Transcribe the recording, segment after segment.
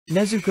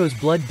Nezuko's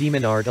blood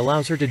demon art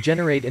allows her to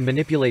generate and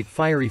manipulate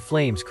fiery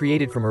flames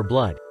created from her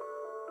blood.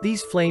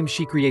 These flames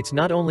she creates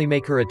not only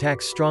make her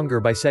attacks stronger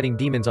by setting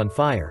demons on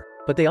fire,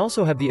 but they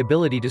also have the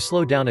ability to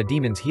slow down a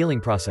demon's healing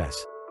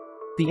process.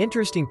 The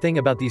interesting thing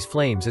about these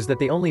flames is that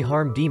they only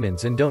harm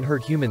demons and don't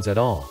hurt humans at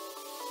all.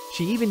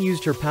 She even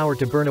used her power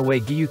to burn away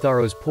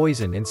Gyutharo's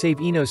poison and save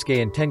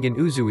Inosuke and Tengen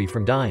Uzui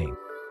from dying.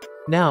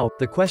 Now,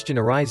 the question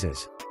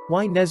arises.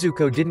 Why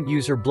Nezuko didn't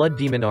use her blood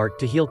demon art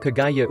to heal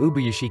Kagaya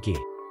Ubuyashiki?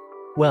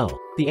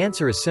 Well, the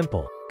answer is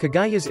simple.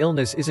 Kagaya's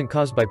illness isn't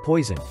caused by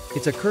poison,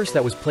 it's a curse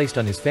that was placed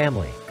on his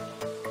family.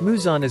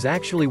 Muzan is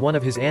actually one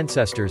of his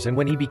ancestors, and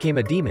when he became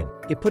a demon,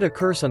 it put a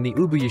curse on the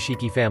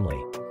Ubuyashiki family.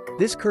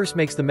 This curse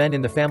makes the men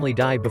in the family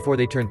die before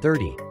they turn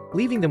 30,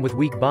 leaving them with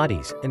weak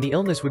bodies, and the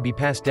illness would be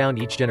passed down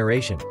each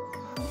generation.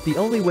 The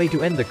only way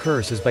to end the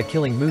curse is by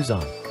killing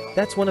Muzan.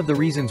 That's one of the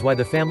reasons why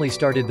the family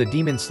started the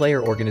Demon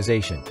Slayer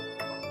organization.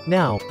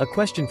 Now, a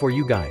question for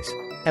you guys.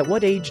 At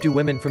what age do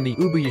women from the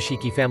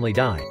Ubuyashiki family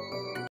die?